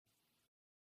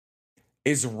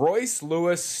Is Royce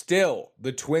Lewis still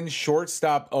the Twins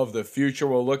shortstop of the future?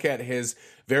 We'll look at his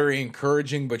very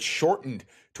encouraging but shortened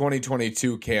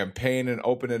 2022 campaign and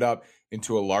open it up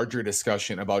into a larger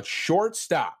discussion about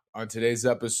shortstop on today's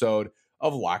episode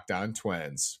of Locked On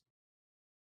Twins.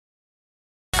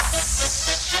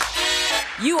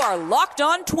 You are Locked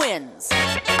On Twins,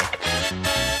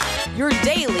 your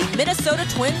daily Minnesota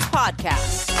Twins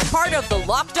podcast, part of the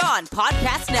Locked On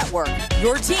Podcast Network,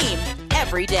 your team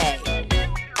every day.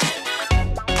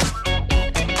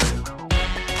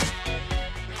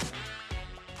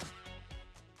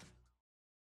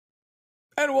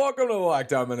 And welcome to the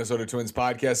Locked On Minnesota Twins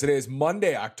podcast. Today is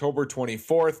Monday, October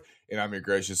 24th, and I'm your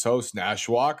gracious host, Nash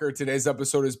Walker. Today's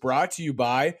episode is brought to you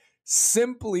by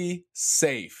Simply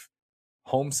Safe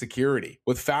Home Security.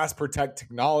 With Fast Protect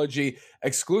technology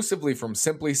exclusively from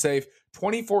Simply Safe,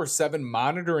 24/7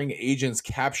 monitoring agents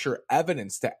capture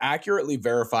evidence to accurately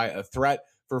verify a threat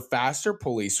for faster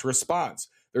police response.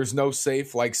 There's no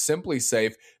safe like Simply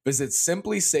Safe. Visit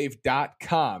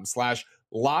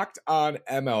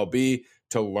simplysafe.com/LockedOnMLB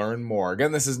to learn more.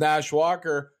 Again, this is Nash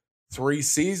Walker, 3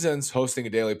 seasons hosting a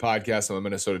daily podcast on the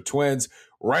Minnesota Twins,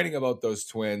 writing about those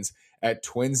Twins at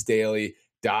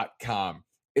twinsdaily.com.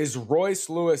 Is Royce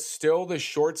Lewis still the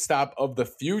shortstop of the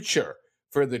future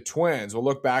for the Twins? We'll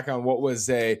look back on what was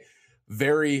a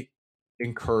very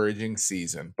encouraging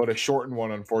season, but a shortened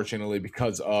one, unfortunately,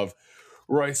 because of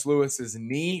Royce Lewis's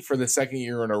knee for the second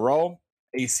year in a row,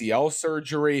 ACL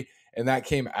surgery, and that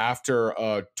came after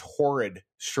a torrid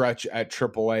stretch at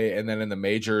AAA and then in the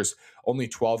majors. Only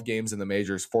 12 games in the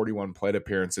majors, 41 plate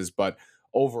appearances, but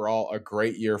overall a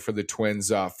great year for the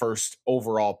Twins' first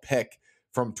overall pick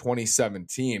from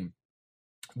 2017.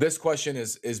 This question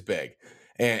is big,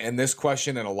 and this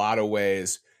question in a lot of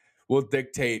ways will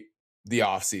dictate the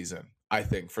offseason, I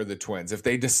think, for the Twins. If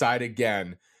they decide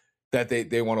again that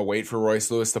they want to wait for Royce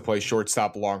Lewis to play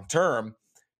shortstop long term,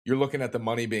 you're looking at the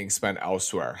money being spent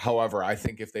elsewhere. However, I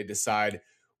think if they decide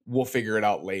we'll figure it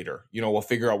out later, we'll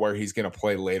figure out where he's going to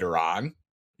play later on,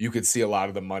 you could see a lot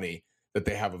of the money that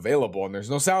they have available. And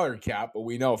there's no salary cap, but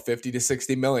we know 50 to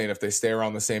 60 million if they stay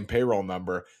around the same payroll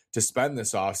number to spend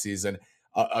this offseason.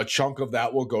 A chunk of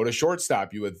that will go to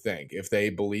shortstop, you would think, if they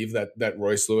believe that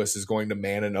Royce Lewis is going to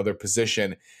man another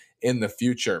position in the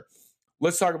future.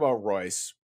 Let's talk about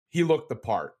Royce. He looked the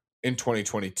part in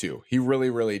 2022. He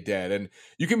really, really did. And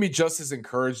you can be just as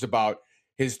encouraged about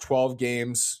his 12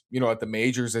 games, at the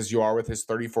majors as you are with his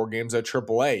 34 games at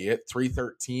AAA. He hit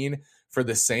 .313 for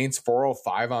the Saints,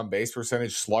 405 on base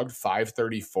percentage, slugged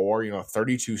 .534,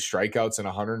 32 strikeouts and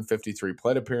 153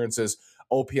 plate appearances,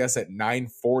 OPS at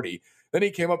 .940. Then he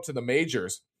came up to the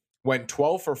majors, went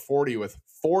 12 for 40 with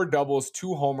 4 doubles,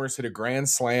 2 homers, hit a grand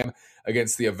slam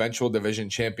against the eventual division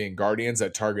champion Guardians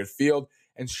at Target Field,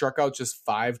 and struck out just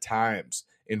 5 times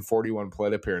in 41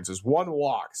 plate appearances, 1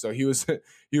 walk. So he was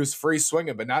free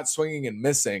swinging, but not swinging and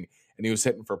missing, and he was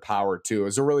hitting for power too. It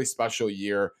was a really special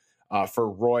year for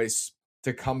Royce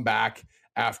to come back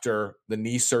after the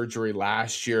knee surgery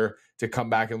last year, to come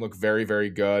back and look very, very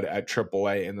good at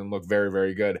AAA and then look very,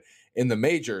 very good in the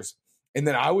majors. And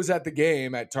then I was at the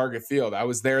game at Target Field. I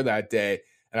was there that day,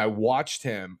 and I watched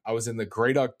him. I was in the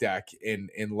Grey Duck deck in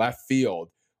left field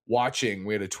watching.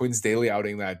 We had a Twins daily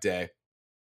outing that day.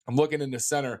 I'm looking into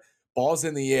center, ball's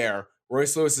in the air.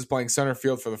 Royce Lewis is playing center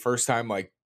field for the first time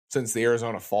since the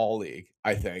Arizona Fall League,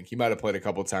 I think. He might have played a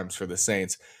couple times for the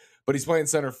Saints, but he's playing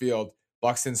center field.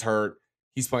 Buxton's hurt.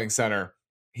 He's playing center.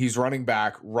 He's running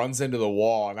back, runs into the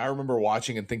wall. And I remember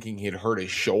watching and thinking he had hurt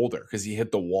his shoulder because he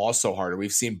hit the wall so hard. And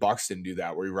we've seen Buxton do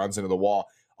that where he runs into the wall.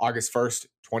 August 1st,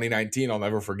 2019, I'll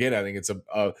never forget. I think it's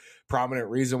a prominent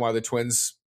reason why the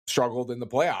Twins struggled in the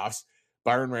playoffs.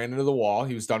 Byron ran into the wall.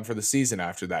 He was done for the season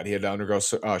after that. He had to undergo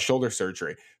shoulder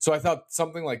surgery. So I thought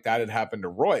something like that had happened to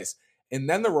Royce. And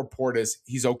then the report is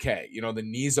he's okay. The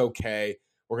knee's okay.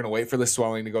 We're going to wait for the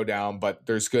swelling to go down. But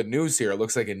there's good news here. It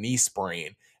looks like a knee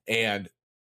sprain. And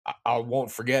I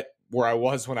won't forget where I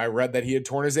was when I read that he had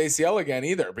torn his ACL again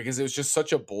either, because it was just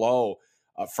such a blow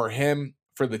for him,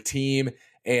 for the team,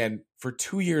 and for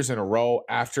 2 years in a row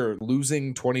after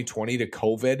losing 2020 to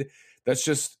COVID.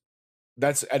 That's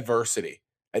adversity.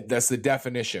 That's the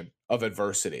definition of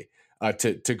adversity,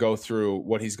 to go through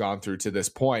what he's gone through to this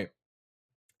point.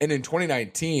 And in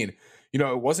 2019,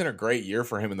 it wasn't a great year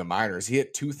for him in the minors. He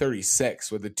hit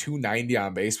 .236 with a .290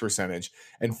 on base percentage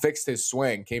and fixed his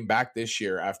swing, came back this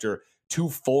year after 2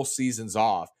 full seasons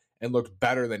off and looked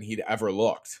better than he'd ever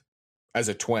looked as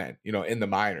a Twin, in the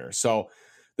minors. So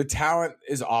the talent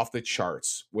is off the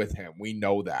charts with him. We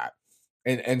know that.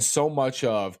 And so much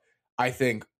of, I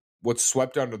think, what's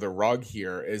swept under the rug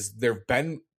here is there've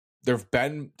been there have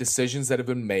been decisions that have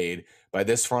been made by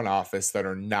this front office that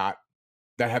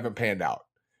haven't panned out,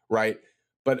 right?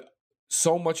 But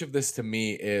so much of this to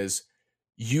me is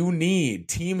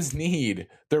teams need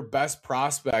their best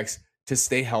prospects to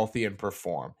stay healthy and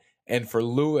perform. And for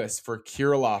Lewis, for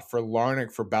Kirilloff, for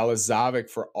Larnach, for Balazovic,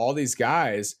 for all these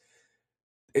guys,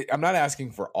 I'm not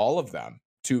asking for all of them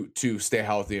to stay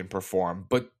healthy and perform,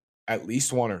 but at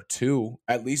least one or two,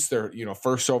 at least their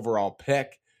first overall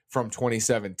pick from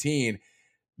 2017.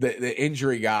 The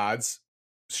injury gods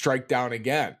strike down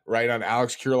again, right, on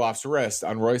Alex Kirilloff's wrist,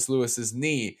 on Royce Lewis's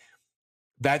knee.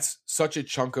 That's such a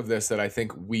chunk of this that I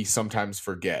think we sometimes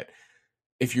forget.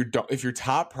 If your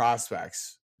top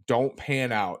prospects don't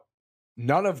pan out,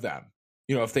 none of them,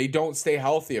 if they don't stay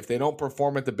healthy, if they don't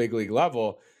perform at the big league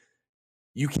level,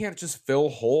 you can't just fill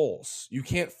holes. You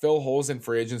can't fill holes in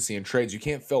free agency and trades. You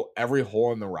can't fill every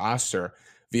hole in the roster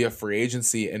via free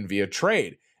agency and via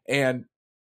trade. And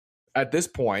at this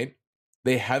point,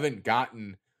 they haven't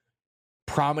gotten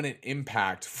prominent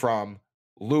impact from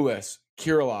Lewis,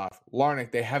 Kirilloff,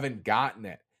 Larnach. They haven't gotten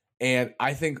it. And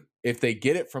I think if they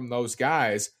get it from those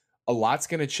guys, a lot's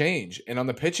going to change. And on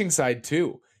the pitching side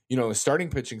too, the starting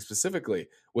pitching specifically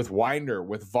with Winder,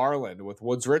 with Varland, with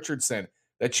Woods Richardson,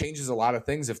 that changes a lot of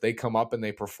things if they come up and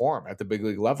they perform at the big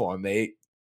league level and they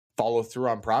follow through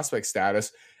on prospect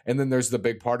status. And then there's the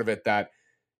big part of it that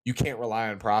you can't rely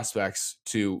on prospects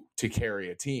to carry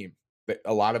a team.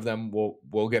 A lot of them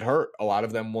will get hurt. A lot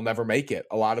of them will never make it.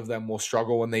 A lot of them will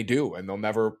struggle when they do, and they'll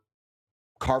never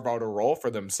carve out a role for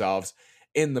themselves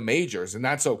in the majors. And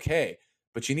that's okay.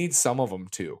 But you need some of them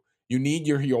too. You need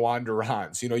your Yohan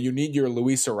Durans. You need your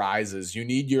Luis Arraezes. You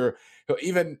need your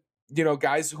even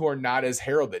guys who are not as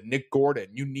heralded. Nick Gordon.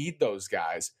 You need those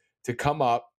guys to come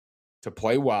up, to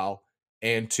play well,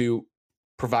 and to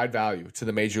provide value to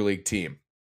the major league team.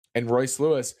 And Royce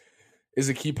Lewis is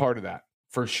a key part of that,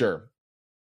 for sure.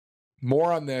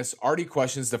 More on this. Artie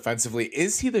questions defensively.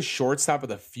 Is he the shortstop of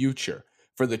the future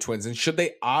for the Twins? And should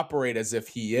they operate as if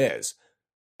he is?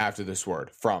 After this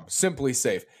word from Simply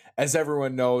Safe. As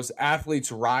everyone knows,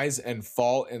 athletes rise and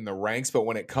fall in the ranks, but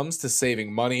when it comes to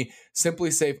saving money, Simply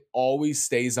Safe always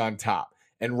stays on top.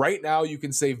 And right now you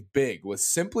can save big with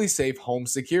Simply Safe Home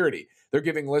Security. They're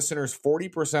giving listeners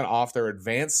 40% off their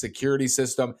advanced security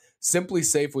system. Simply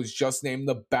Safe was just named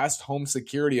the best home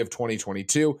security of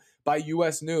 2022 by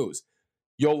US News.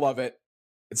 You'll love it.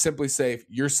 It's Simply Safe.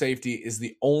 Your safety is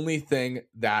the only thing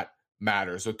that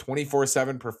matters. With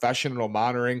 24/7 professional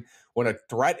monitoring, when a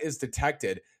threat is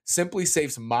detected, Simply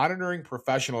Safe's monitoring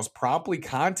professionals promptly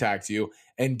contact you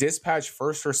and dispatch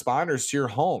first responders to your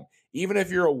home, even if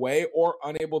you're away or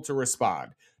unable to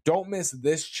respond. Don't miss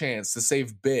this chance to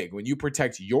save big when you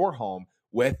protect your home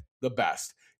with the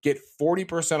best. Get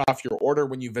 40% off your order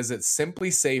when you visit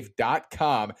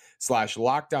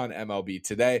simplysafe.com/LockedOnMLB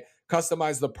today.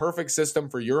 Customize the perfect system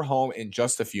for your home in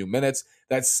just a few minutes.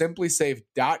 That's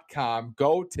simplysafe.com.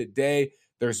 Go today.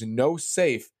 There's no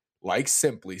safe like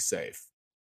Simply Safe.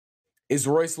 Is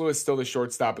Royce Lewis still the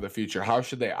shortstop of the future? How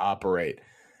should they operate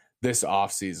this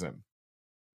offseason?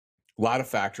 A lot of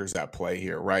factors at play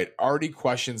here, right? Already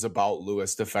questions about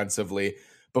Lewis defensively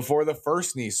before the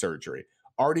first knee surgery.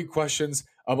 Already questions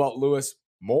about Lewis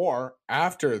more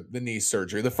after the knee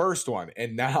surgery, the first one.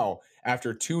 And now,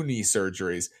 after two knee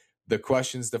surgeries, the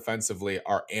questions defensively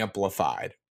are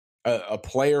amplified. A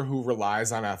player who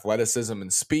relies on athleticism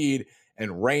and speed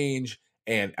and range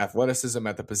and athleticism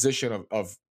at the position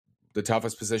of the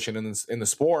toughest position in the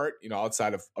sport,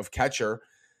 outside of catcher,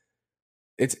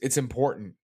 it's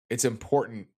important. It's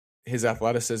important. His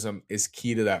athleticism is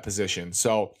key to that position.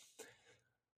 So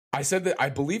I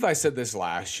believe I said this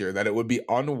last year, that it would be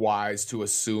unwise to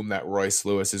assume that Royce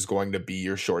Lewis is going to be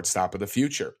your shortstop of the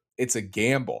future. It's a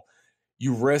gamble.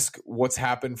 You risk what's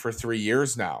happened for 3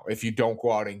 years now if you don't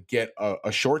go out and get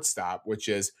a shortstop, which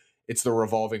is it's the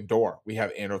revolving door. We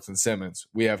have Andrelton Simmons.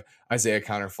 We have Isaiah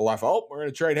Kiner-Falefa. Oh, we're going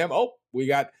to trade him. Oh, we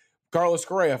got Carlos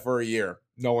Correa for a year.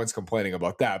 No one's complaining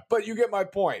about that. But you get my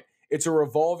point. It's a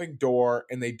revolving door,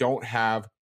 and they don't have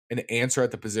an answer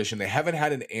at the position. They haven't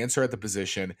had an answer at the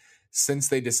position since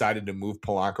they decided to move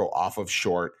Polanco off of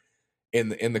short in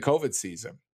the COVID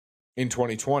season in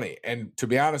 2020. And to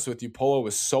be honest with you, Polo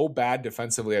was so bad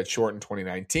defensively at short in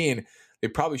 2019, they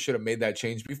probably should have made that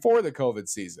change before the COVID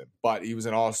season. But he was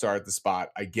an all-star at the spot.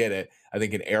 I get it. I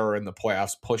think an error in the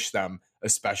playoffs pushed them,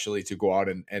 especially to go out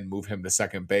and move him to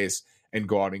second base and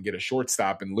go out and get a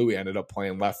shortstop. And Louis ended up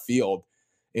playing left field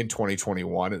in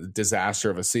 2021, a disaster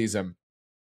of a season.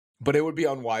 But it would be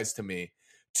unwise to me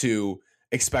to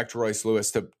expect Royce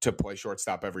Lewis to play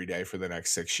shortstop every day for the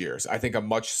next 6 years. I think a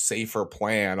much safer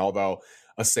plan, although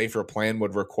a safer plan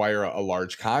would require a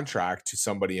large contract to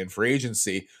somebody in free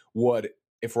agency. Would,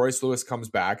 if Royce Lewis comes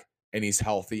back and he's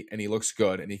healthy and he looks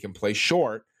good and he can play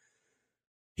short,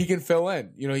 he can fill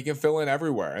in. He can fill in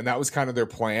everywhere. And that was kind of their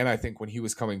plan. I think when he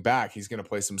was coming back, he's going to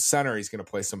play some center. He's going to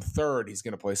play some third. He's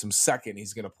going to play some second.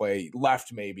 He's going to play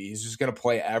left maybe. He's just going to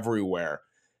play everywhere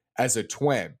as a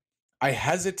Twin. I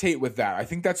hesitate with that. I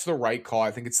think that's the right call.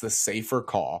 I think it's the safer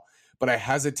call. But I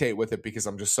hesitate with it because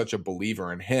I'm just such a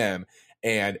believer in him.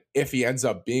 And if he ends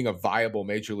up being a viable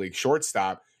major league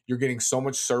shortstop, you're getting so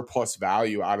much surplus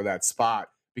value out of that spot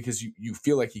because you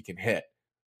feel like he can hit.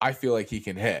 I feel like he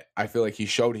can hit. I feel like he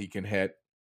showed he can hit.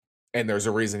 And there's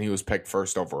a reason he was picked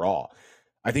first overall.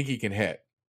 I think he can hit.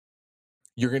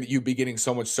 You'd be getting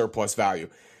so much surplus value.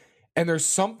 And there's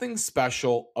something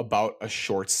special about a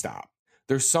shortstop.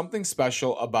 There's something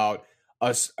special about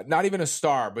us, not even a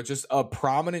star, but just a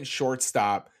prominent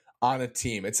shortstop on a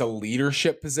team. It's a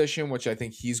leadership position, which I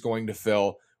think he's going to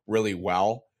fill really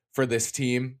well for this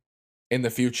team in the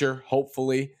future,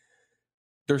 hopefully.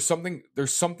 There's something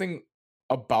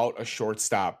about a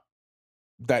shortstop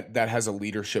that has a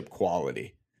leadership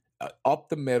quality. Up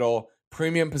the middle,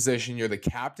 premium position, you're the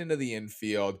captain of the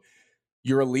infield,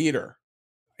 you're a leader.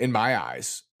 In my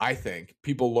eyes, I think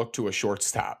people look to a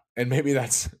shortstop, and maybe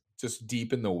that's just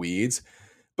deep in the weeds,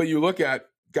 but you look at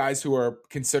guys who are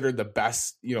considered the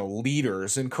best,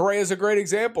 leaders, and Correa is a great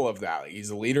example of that. He's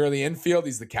the leader of the infield,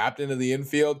 he's the captain of the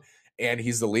infield, and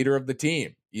he's the leader of the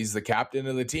team. He's the captain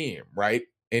of the team, right?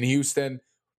 In Houston,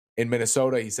 in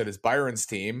Minnesota, he said it's Byron's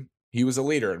team. He was a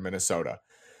leader in Minnesota.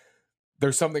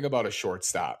 There's something about a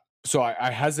shortstop. So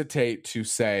I hesitate to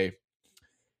say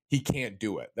he can't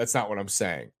do it. That's not what I'm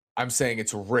saying. I'm saying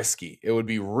it's risky. It would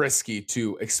be risky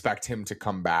to expect him to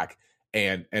come back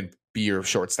and be your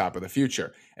shortstop of the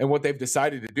future. And what they've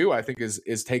decided to do, I think,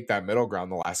 is take that middle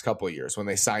ground the last couple of years. When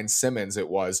they signed Simmons, it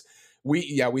was, we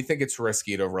think it's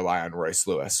risky to rely on Royce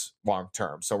Lewis long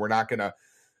term. So we're not gonna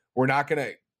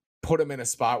put him in a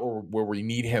spot where we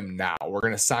need him now. We're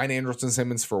gonna sign Andrelton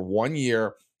Simmons for 1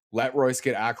 year, let Royce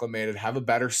get acclimated, have a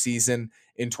better season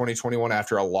in 2021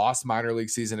 after a lost minor league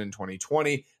season in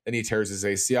 2020. Then he tears his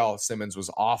ACL. Simmons was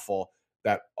awful.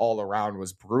 That all around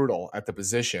was brutal at the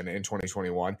position in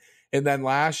 2021. And then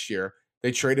last year,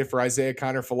 they traded for Isaiah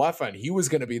Kiner-Falefa, and he was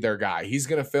going to be their guy. He's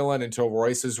going to fill in until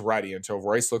Royce is ready, until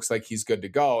Royce looks like he's good to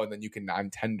go, and then you can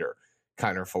non-tender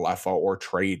Kiner-Falefa or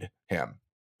trade him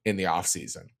in the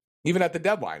offseason, even at the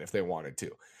deadline if they wanted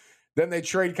to. Then they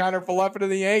trade Kiner-Falefa to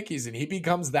the Yankees, and he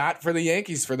becomes that for the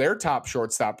Yankees for their top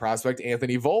shortstop prospect,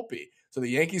 Anthony Volpe. So the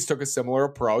Yankees took a similar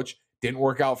approach. Didn't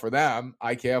work out for them.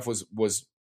 IKF was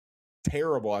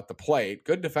terrible at the plate,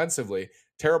 good defensively,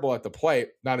 terrible at the plate,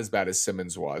 not as bad as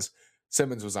Simmons was.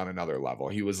 Simmons was on another level.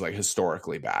 He was like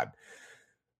historically bad.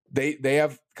 They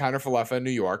have Kiner-Falefa in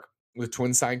New York. The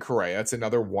Twins signed Correa. It's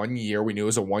another 1 year. We knew it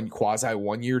was a quasi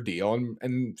 1 year deal,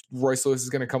 and Royce Lewis is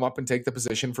going to come up and take the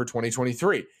position for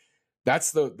 2023.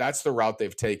 That's the route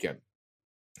they've taken.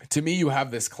 To me, you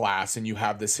have this class and you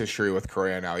have this history with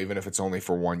Correa now, even if it's only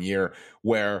for 1 year,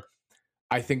 where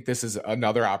I think this is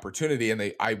another opportunity.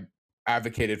 And I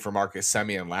advocated for Marcus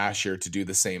Semien last year to do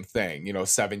the same thing.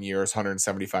 7 years,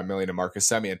 $175 million to Marcus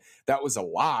Semien. That was a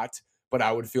lot, but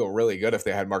I would feel really good if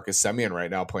they had Marcus Semien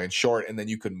right now playing short, and then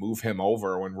you could move him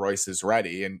over when Royce is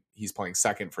ready, and he's playing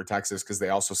second for Texas because they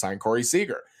also signed Corey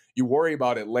Seager. You worry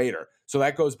about it later. So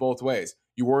that goes both ways.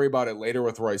 You worry about it later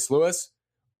with Royce Lewis.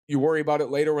 You worry about it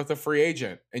later with a free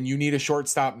agent, and you need a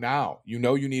shortstop now. You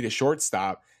need a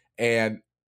shortstop, and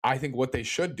I think what they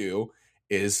should do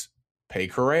is pay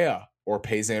Correa or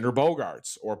pay Xander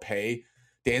Bogaerts or pay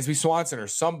Dansby Swanson or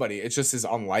somebody. It just is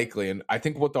unlikely. And I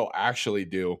think what they'll actually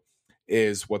do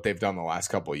is what they've done the last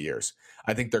couple of years.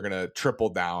 I think they're going to triple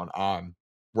down on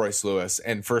Royce Lewis.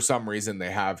 And for some reason they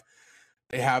have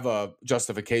a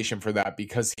justification for that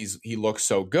because he looks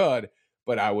so good.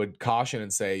 But I would caution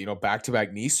and say,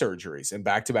 back-to-back knee surgeries and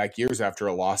back-to-back years after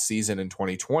a lost season in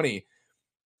 2020,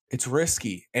 it's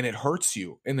risky and it hurts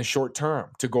you in the short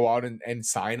term to go out and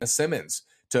sign a Simmons.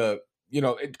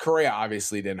 Correa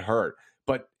obviously didn't hurt,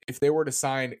 but if they were to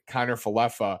sign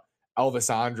Kiner-Falefa,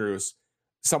 Elvis Andrus,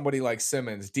 somebody like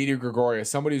Simmons, Didi Gregorius,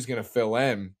 somebody who's going to fill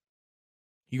in,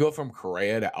 you go from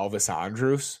Correa to Elvis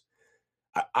Andrus.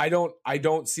 I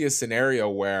don't see a scenario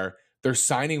where they're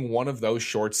signing one of those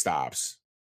shortstops,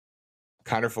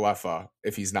 Kiner-Falefa,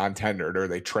 if he's non-tendered or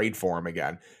they trade for him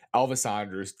again, Elvis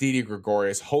Andrus, Didi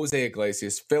Gregorius, Jose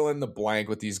Iglesias, fill in the blank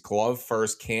with these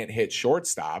glove-first, can't-hit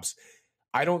shortstops.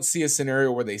 I don't see a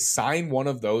scenario where they sign one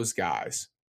of those guys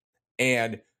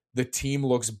and the team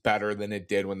looks better than it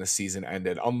did when the season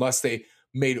ended, unless they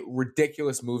made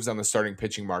ridiculous moves on the starting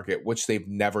pitching market, which they've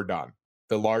never done.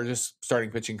 The largest starting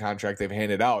pitching contract they've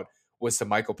handed out was to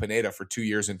Michael Pineda for 2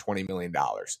 years and $20 million.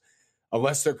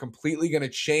 Unless they're completely going to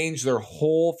change their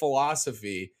whole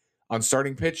philosophy on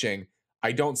starting pitching,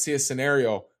 I don't see a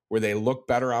scenario where they look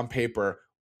better on paper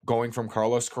going from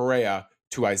Carlos Correa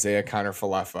to Isaiah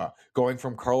Kiner-Falefa, going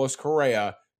from Carlos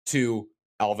Correa to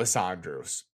Elvis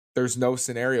Andrus. There's no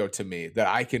scenario to me that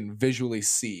I can visually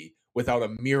see without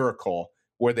a miracle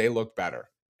where they look better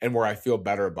and where I feel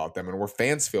better about them and where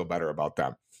fans feel better about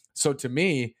them. So to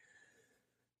me,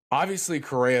 obviously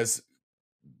Correa's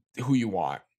who you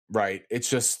want, right? It's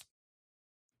just,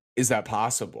 is that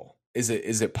possible? Is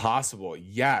it possible?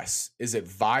 Yes. Is it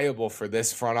viable for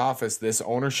this front office, this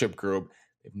ownership group?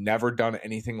 They've never done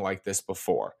anything like this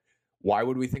before. Why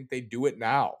would we think they do it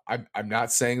now? I'm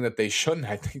not saying that they shouldn't.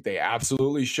 I think they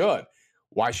absolutely should.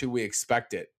 Why should we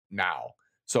expect it now?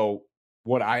 So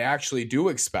what I actually do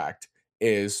expect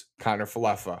is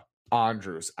Kiner-Falefa,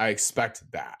 Andrus. I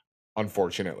expect that,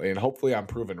 unfortunately, and hopefully I'm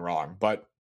proven wrong. But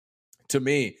to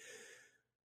me,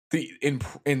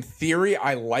 in theory,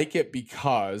 I like it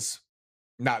because,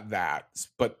 not that,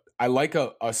 but I like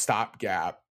a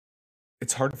stopgap.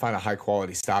 It's hard to find a high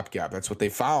quality stopgap. That's what they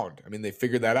found. I mean, they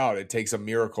figured that out. It takes a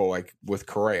miracle, like with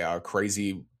Correa, a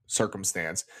crazy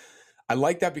circumstance. I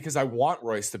like that because I want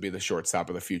Royce to be the shortstop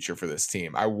of the future for this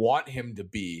team. I want him to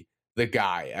be the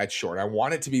guy at short. I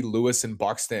want it to be Lewis and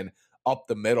Buxton up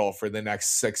the middle for the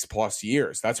next 6+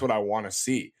 years. That's what I want to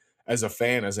see as a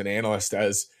fan, as an analyst,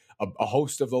 as a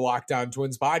host of the Locked On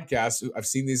Twins podcast. I've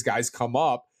seen these guys come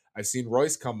up. I've seen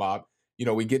Royce come up. You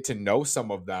know, we get to know some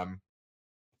of them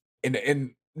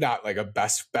in not like a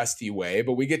bestie way,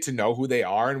 but we get to know who they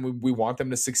are and we want them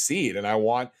to succeed. And I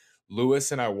want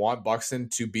Lewis and I want Buxton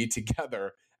to be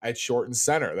together at short and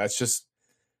center.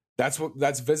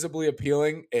 That's visibly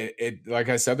appealing. It like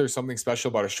I said, there's something special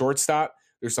about a shortstop.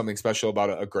 There's something special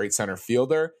about a great center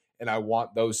fielder. And I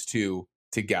want those two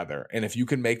together. And if you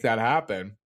can make that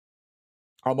happen,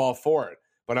 I'm all for it.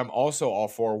 But I'm also all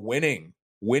for winning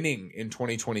in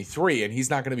 2023. And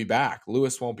he's not going to be back.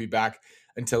 Lewis won't be back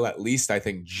until at least, I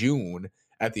think, June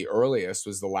at the earliest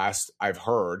was the last I've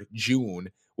heard. June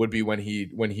would be when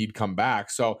he'd come back.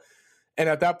 So, and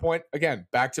at that point, again,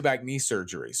 back-to-back knee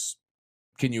surgeries.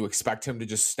 Can you expect him to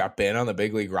just step in on the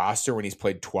big league roster when he's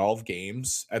played 12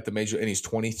 games at the major and he's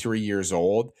 23 years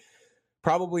old?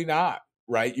 Probably not,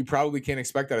 right? You probably can't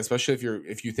expect that, especially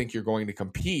if you think you're going to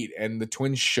compete. And the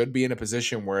Twins should be in a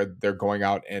position where they're going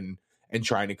out and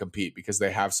trying to compete because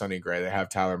they have Sonny Gray, they have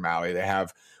Tyler Mahle, they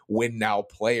have win now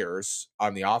players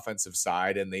on the offensive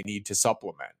side, and they need to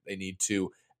supplement. They need to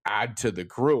add to the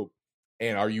group.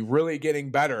 And are you really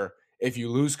getting better if you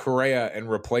lose Correa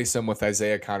and replace him with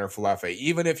Isaiah Kiner-Falefa?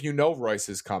 Even if you know Royce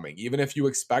is coming, even if you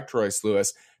expect Royce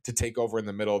Lewis to take over in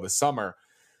the middle of the summer,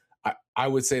 I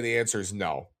would say the answer is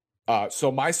no.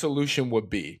 So my solution would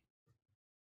be,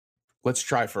 let's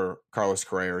try for Carlos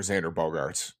Correa or Xander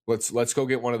Bogaerts. Let's go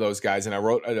get one of those guys. And I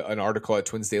wrote an article at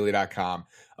twinsdaily.com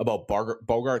about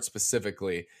Bogaerts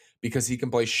specifically because he can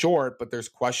play short, but there's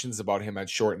questions about him at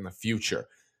short in the future.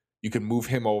 You can move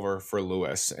him over for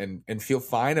Lewis and feel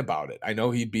fine about it. I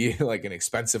know he'd be like an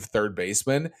expensive third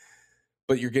baseman,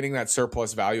 but you're getting that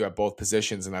surplus value at both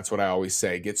positions. And that's what I always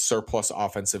say, get surplus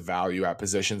offensive value at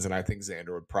positions. And I think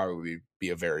Xander would probably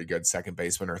be a very good second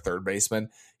baseman or third baseman.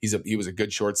 He was a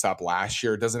good shortstop last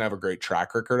year. Doesn't have a great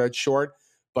track record at short,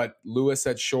 but Lewis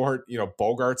at short,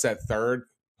 Bogaerts at third.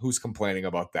 Who's complaining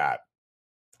about that?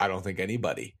 I don't think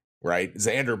anybody, right?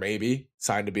 Xander maybe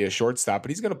signed to be a shortstop, but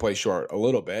he's going to play short a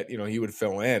little bit. He would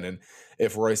fill in. And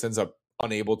if Royce ends up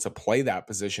unable to play that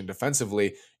position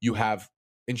defensively, you have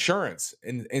insurance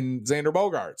in Xander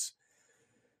Bogaerts.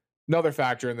 Another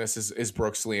factor in this is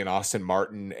Brooks Lee and Austin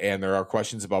Martin, and there are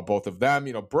questions about both of them.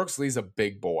 Brooks Lee's a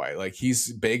big boy. Like,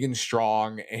 he's big and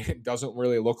strong and doesn't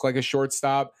really look like a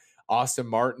shortstop. Austin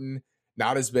Martin,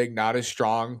 not as big, not as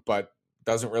strong, but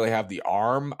doesn't really have the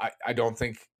arm. I don't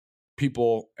think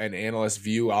people and analysts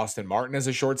view Austin Martin as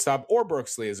a shortstop or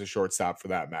Brooks Lee as a shortstop for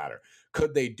that matter.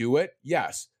 Could they do it?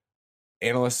 Yes.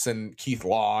 Analysts and Keith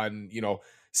Law and,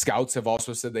 scouts have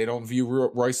also said they don't view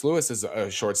Royce Lewis as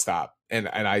a shortstop. And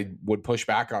I would push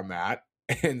back on that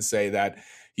and say that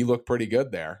he looked pretty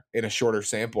good there in a shorter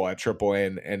sample at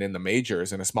AAA and in the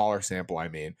majors, in a smaller sample, I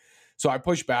mean. So I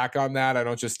push back on that. I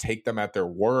don't just take them at their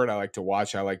word. I like to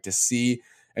watch. I like to see.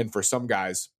 And for some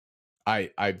guys, I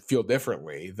feel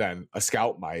differently than a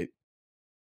scout might.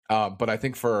 But I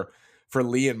think for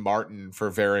Lee and Martin, for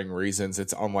varying reasons,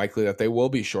 it's unlikely that they will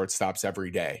be shortstops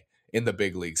every day in the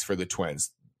big leagues for the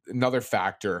Twins. Another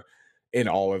factor in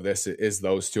all of this is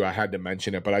those two. I had to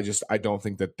mention it, but I don't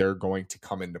think that they're going to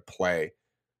come into play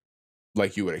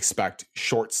like you would expect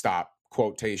shortstop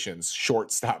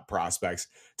prospects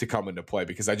to come into play,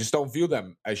 because I just don't view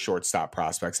them as shortstop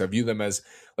prospects. I view them as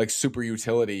like super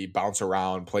utility, bounce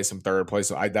around, play some third,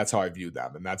 that's how I view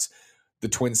them. And that's the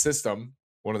Twin system.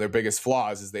 One of their biggest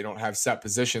flaws is they don't have set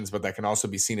positions, but that can also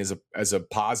be seen as a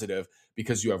positive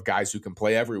because you have guys who can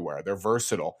play everywhere. They're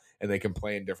versatile and they can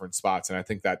play in different spots. And I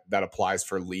think that applies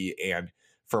for Lee and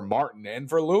for Martin and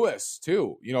for Lewis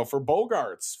too, for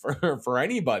Bogaerts, for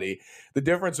anybody. The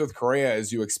difference with Correa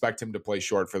is you expect him to play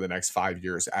short for the next 5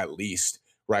 years at least,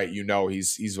 right?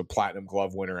 He's a platinum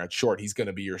glove winner at short. He's going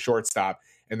to be your shortstop,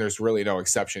 and there's really no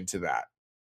exception to that.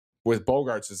 With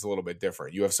Bogaerts, it's a little bit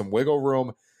different. You have some wiggle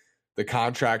room. The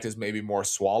contract is maybe more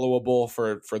swallowable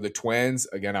for the Twins.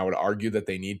 Again, I would argue that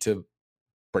they need to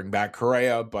bring back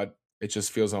Correa, but it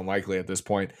just feels unlikely at this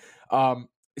point.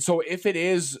 So if it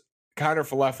is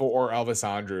Kiner-Falefa or Elvis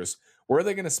Andrus, where are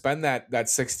they going to spend that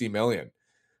 $60 million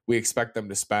we expect them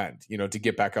to spend, to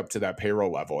get back up to that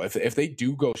payroll level? If they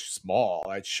do go small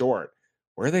at short,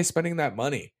 where are they spending that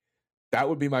money? That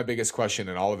would be my biggest question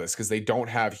in all of this, because they don't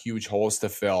have huge holes to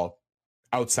fill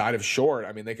outside of short.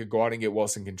 I mean, they could go out and get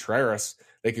Wilson Contreras.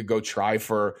 They could go try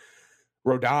for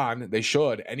Rodon. They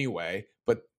should anyway,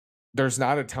 but there's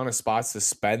not a ton of spots to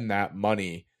spend that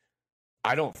money,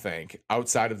 I don't think,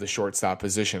 outside of the shortstop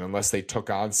position, unless they took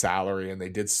on salary and they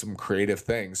did some creative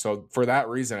things. So for that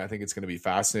reason, I think it's going to be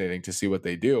fascinating to see what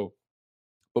they do.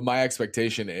 But my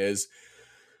expectation is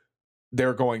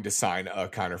they're going to sign a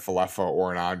Kiner-Falefa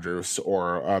or an Andrus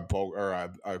or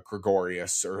a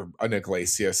Gregorius or an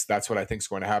Iglesias. That's what I think is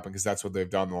going to happen, because that's what they've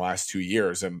done the last 2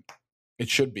 years. And they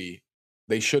should be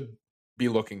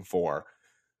looking for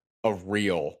a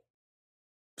real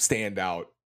standout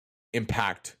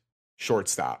impact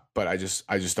shortstop, but I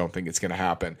just don't think it's going to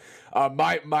happen.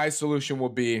 My solution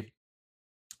would be,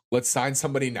 let's sign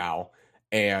somebody now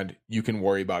and you can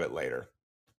worry about it later.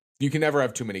 You can never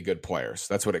have too many good players.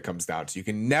 That's what it comes down to. You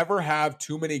can never have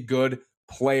too many good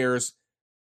players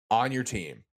on your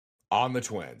team, on the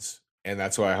Twins. And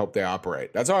that's why I hope they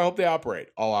operate. That's how I hope they operate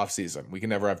all offseason. We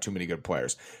can never have too many good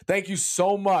players. Thank you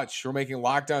so much for making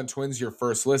Locked On Twins your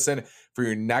first listen. For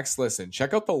your next listen,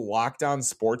 check out the Locked On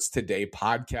Sports Today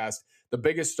podcast. The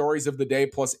biggest stories of the day,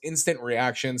 plus instant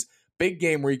reactions, big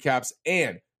game recaps,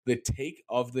 and the take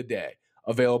of the day.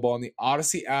 Available on the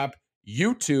Odyssey app,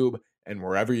 YouTube, and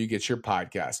wherever you get your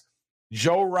podcasts.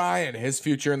 Joe Ryan, his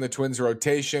future in the Twins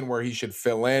rotation, where he should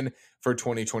fill in for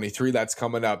 2023. That's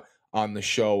coming up on the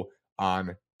show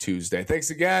on Tuesday.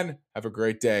 Thanks again. Have a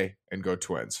great day, and go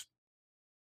Twins.